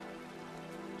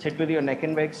Sit with your neck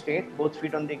and back straight, both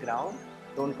feet on the ground.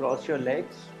 Don't cross your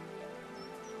legs.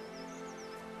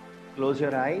 Close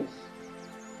your eyes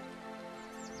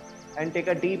and take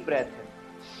a deep breath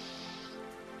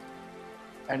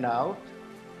in and out.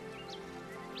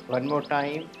 One more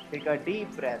time, take a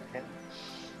deep breath in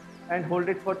and hold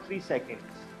it for 3 seconds.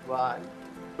 1,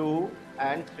 2,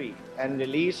 and 3. And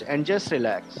release and just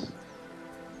relax.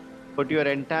 Put your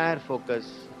entire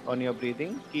focus on your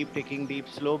breathing. Keep taking deep,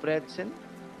 slow breaths in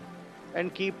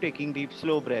and keep taking deep,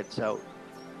 slow breaths out.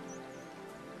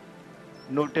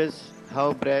 Notice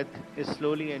how breath is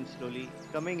slowly and slowly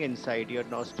coming inside your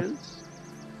nostrils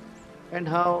and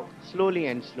how slowly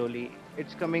and slowly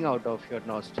it's coming out of your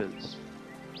nostrils.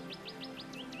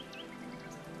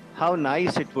 How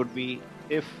nice it would be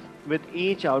if with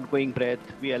each outgoing breath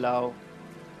we allow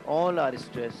all our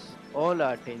stress, all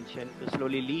our tension to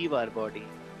slowly leave our body.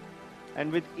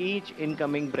 And with each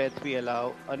incoming breath we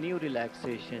allow a new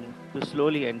relaxation to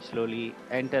slowly and slowly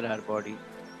enter our body.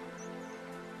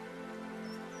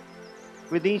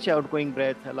 With each outgoing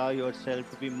breath, allow yourself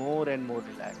to be more and more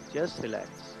relaxed. Just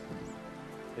relax,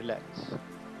 relax,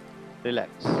 relax.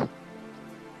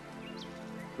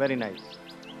 Very nice.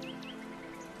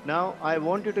 Now, I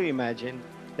want you to imagine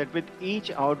that with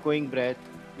each outgoing breath,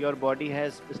 your body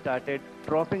has started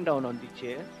dropping down on the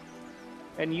chair,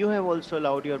 and you have also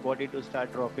allowed your body to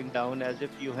start dropping down as if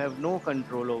you have no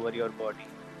control over your body.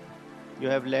 You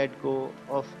have let go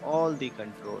of all the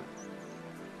control.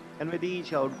 And with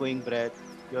each outgoing breath,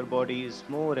 your body is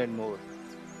more and more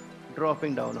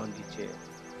dropping down on the chair.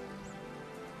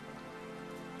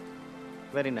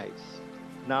 Very nice.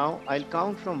 Now I'll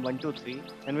count from 1 to 3,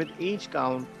 and with each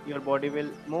count, your body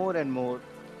will more and more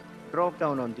drop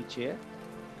down on the chair.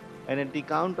 And at the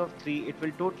count of 3, it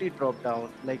will totally drop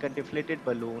down like a deflated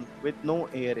balloon with no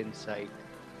air inside.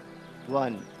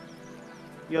 1.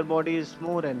 Your body is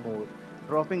more and more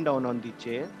dropping down on the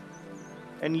chair,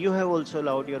 and you have also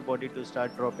allowed your body to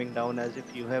start dropping down as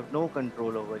if you have no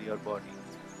control over your body.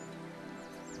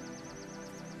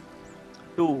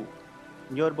 2.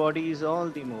 Your body is all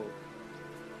the more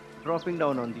dropping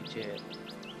down on the chair.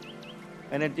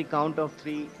 And at the count of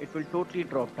 3, it will totally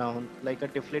drop down like a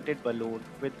deflated balloon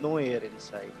with no air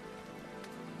inside.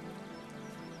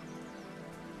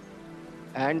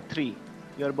 And 3,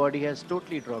 your body has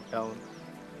totally dropped down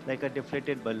like a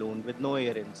deflated balloon with no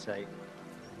air inside.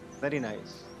 Very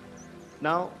nice.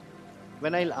 Now,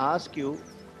 when I'll ask you,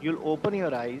 you'll open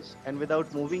your eyes and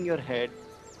without moving your head,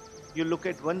 you look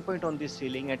at one point on the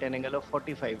ceiling at an angle of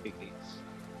 45 degrees.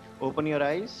 Open your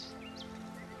eyes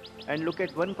and look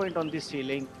at one point on the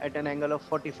ceiling at an angle of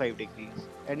 45 degrees.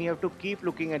 And you have to keep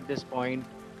looking at this point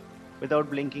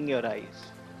without blinking your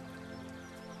eyes.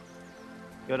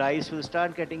 Your eyes will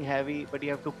start getting heavy, but you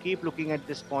have to keep looking at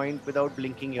this point without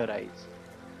blinking your eyes.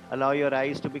 Allow your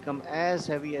eyes to become as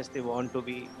heavy as they want to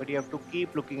be, but you have to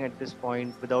keep looking at this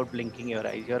point without blinking your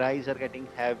eyes. Your eyes are getting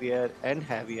heavier and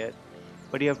heavier,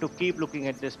 but you have to keep looking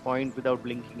at this point without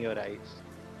blinking your eyes.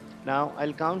 Now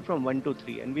I'll count from 1 to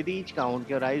 3, and with each count,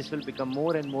 your eyes will become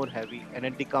more and more heavy, and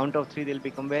at the count of 3, they'll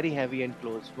become very heavy and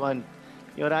close. 1,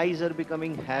 your eyes are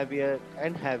becoming heavier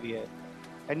and heavier,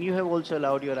 and you have also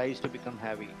allowed your eyes to become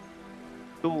heavy.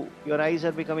 2, your eyes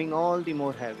are becoming all the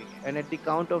more heavy, and at the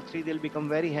count of 3, they'll become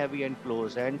very heavy and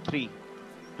close. And 3,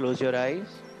 close your eyes,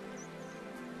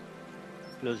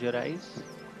 close your eyes.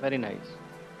 Very nice.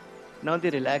 Now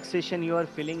the relaxation you are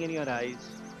feeling in your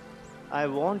eyes, I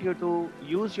want you to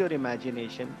use your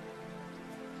imagination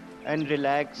and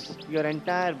relax your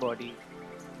entire body.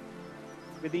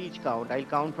 With each count, I'll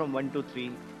count from 1 to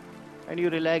 3, and you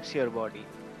relax your body.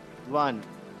 1,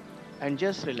 and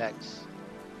just relax,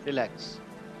 relax,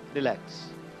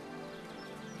 relax.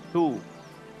 2,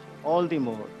 all the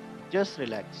more, just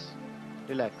relax,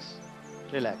 relax,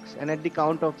 relax. And at the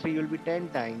count of 3, you'll be 10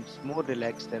 times more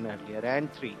relaxed than earlier.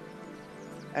 And 3,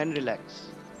 and relax,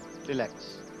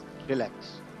 relax,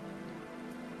 relax.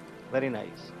 Very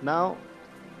nice. Now,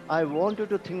 I want you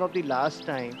to think of the last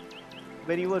time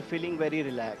when you were feeling very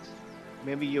relaxed.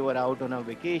 Maybe you were out on a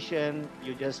vacation,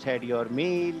 you just had your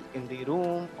meal in the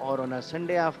room, or on a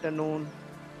Sunday afternoon.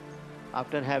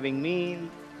 After having meal,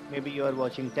 maybe you are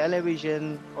watching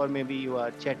television, or maybe you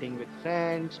are chatting with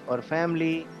friends or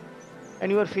family,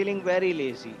 and you are feeling very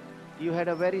lazy. You had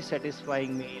a very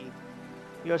satisfying meal.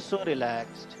 You are so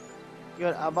relaxed. You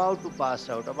are about to pass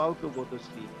out, about to go to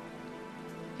sleep.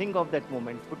 Think of that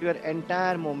moment. Put your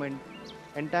entire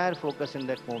focus in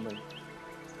that moment.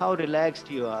 How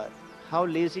relaxed you are, how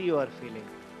lazy you are feeling.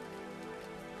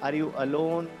 Are you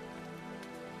alone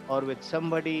or with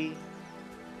somebody?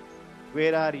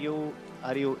 Where are you?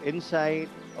 Are you inside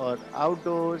or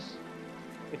outdoors?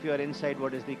 If you are inside,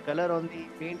 what is the color on the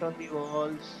paint on the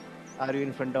walls? Are you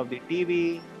in front of the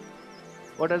TV?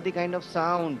 What are the kind of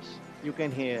sounds you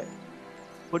can hear?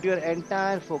 Put your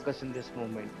entire focus in this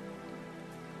moment.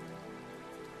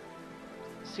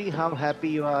 See how happy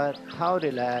you are, how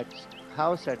relaxed,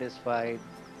 how satisfied,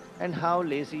 and how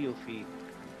lazy you feel.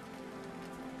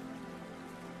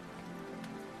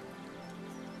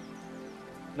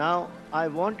 Now, I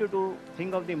want you to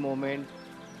think of the moment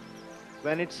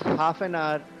when it's half an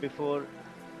hour before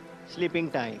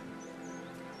sleeping time.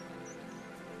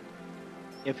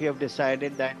 If you have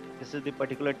decided that this is the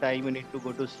particular time you need to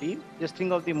go to sleep, just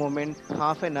think of the moment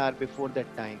half an hour before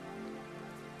that time.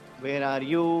 Where are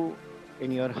you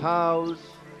in your house?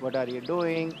 What are you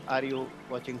doing? Are you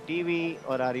watching TV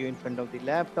or are you in front of the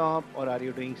laptop or are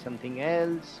you doing something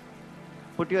else?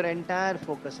 Put your entire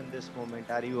focus in this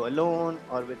moment. Are you alone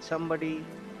or with somebody?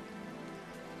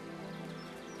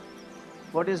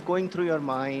 What is going through your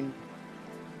mind?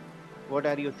 What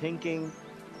are you thinking?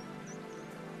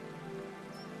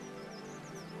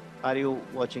 Are you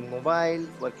watching mobile,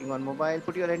 working on mobile?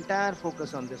 Put your entire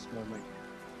focus on this moment.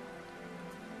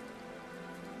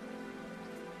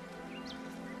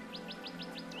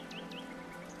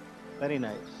 Very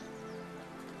nice.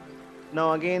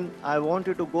 Now again, I want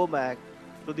you to go back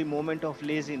to the moment of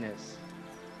laziness.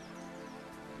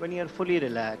 When you're fully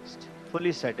relaxed,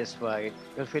 fully satisfied,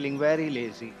 you're feeling very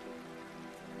lazy.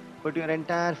 Put your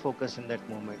entire focus in that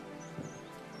moment.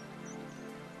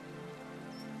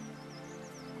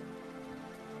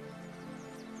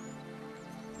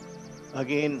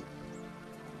 Again,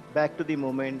 back to the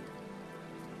moment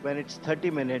when it's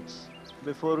 30 minutes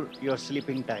before your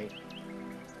sleeping time.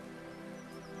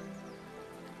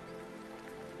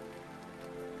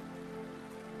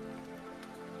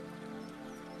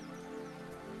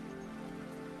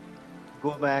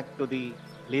 Go back to the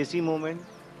lazy moment.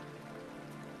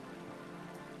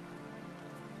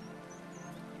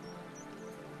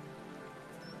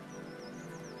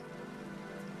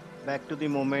 Back to the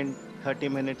moment 30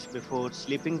 minutes before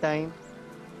sleeping time.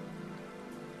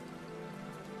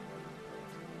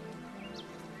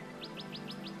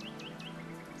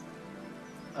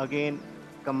 Again,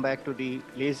 come back to the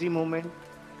lazy moment.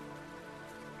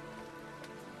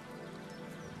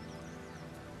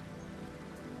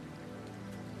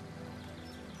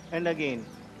 And again,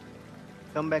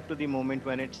 come back to the moment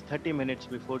when it's 30 minutes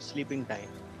before sleeping time.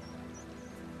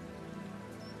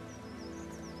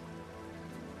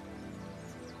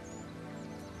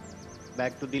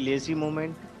 Back to the lazy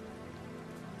moment.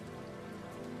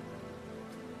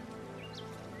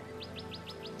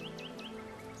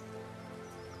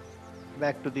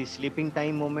 Back to the sleeping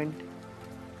time moment.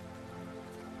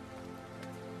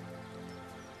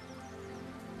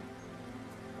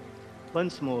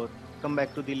 Once more, come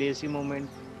back to the lazy moment.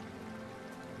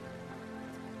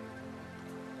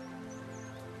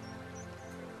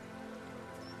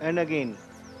 And again,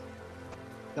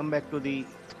 come back to the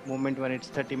moment when it's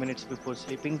 30 minutes before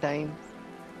sleeping time.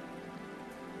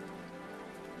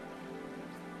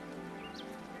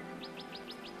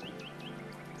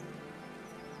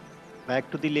 Back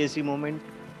to the lazy moment.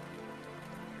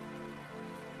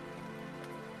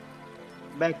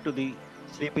 Back to the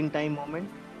sleeping time moment.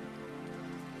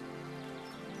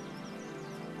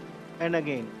 And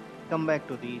again, come back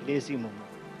to the lazy moment.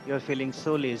 You're feeling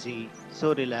so lazy,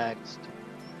 so relaxed,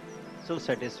 so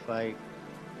satisfied.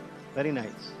 Very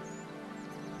nice.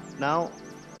 Now,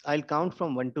 I'll count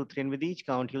from 1 to 3, and with each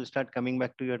count, you'll start coming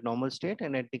back to your normal state.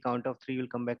 And at the count of 3, you'll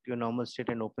come back to your normal state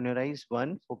and open your eyes.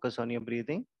 1, focus on your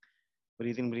breathing.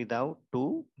 Breathe in, breathe out.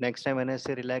 2, next time when I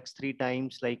say relax 3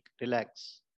 times, like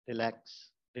relax,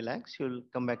 relax, relax, you'll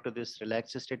come back to this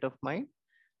relaxed state of mind.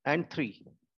 And 3,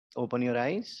 open your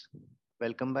eyes.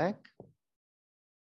 Welcome back.